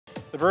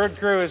The Bird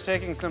Crew is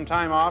taking some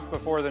time off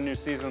before the new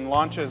season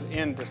launches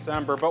in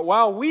December, but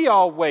while we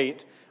all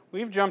wait,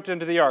 we've jumped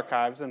into the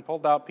archives and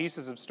pulled out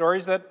pieces of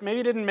stories that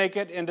maybe didn't make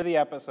it into the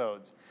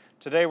episodes.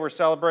 Today we're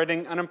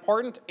celebrating an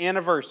important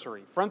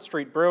anniversary. Front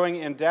Street Brewing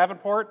in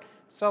Davenport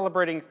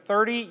celebrating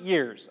 30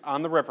 years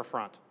on the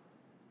riverfront.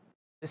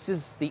 This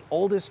is the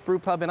oldest brew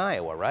pub in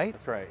Iowa, right?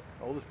 That's right.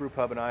 Oldest brew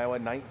pub in Iowa,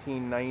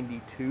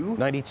 1992.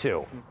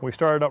 92. We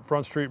started up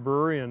Front Street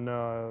Brewery in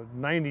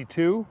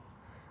 92.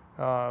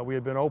 We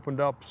had been opened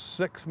up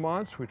 6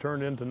 months. We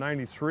turned into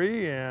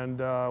 93,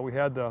 and we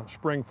had the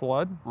spring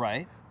flood.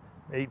 Right.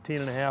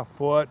 18.5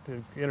 foot.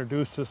 It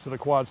introduced us to the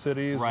Quad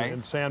Cities right.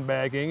 and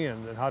sandbagging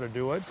and how to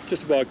do it.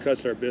 Just about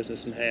cuts our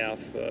business in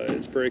half.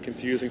 It's very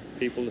confusing for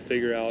people to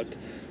figure out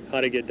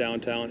how to get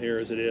downtown here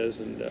as it is,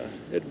 and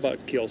it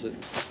about kills it.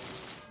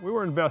 We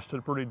were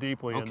invested pretty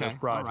deeply in this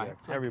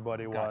project. Right.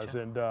 Everybody was,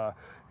 and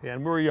we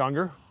were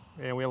younger,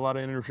 and we had a lot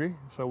of energy,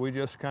 so we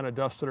just kind of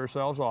dusted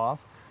ourselves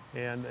off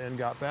and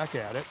got back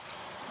at it.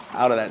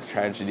 Out of that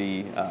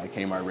tragedy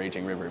came our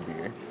Raging River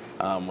beer,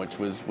 which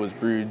was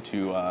brewed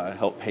to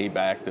help pay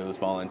back those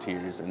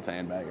volunteers and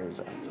sandbaggers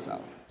that helped us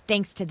out.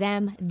 Thanks to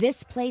them,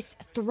 this place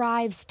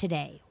thrives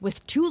today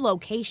with 2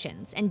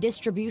 locations and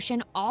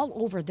distribution all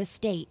over the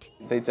state.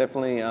 They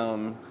definitely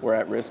were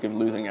at risk of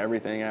losing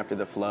everything after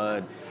the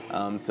flood,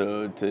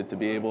 so to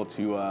be able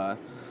to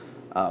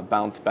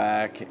bounce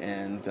back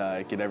and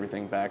get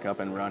everything back up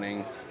and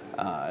running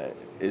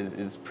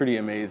is pretty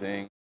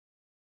amazing.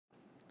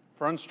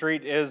 Front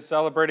Street is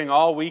celebrating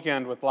all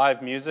weekend with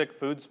live music,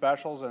 food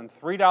specials, and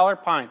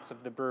 $3 pints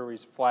of the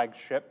brewery's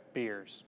flagship beers.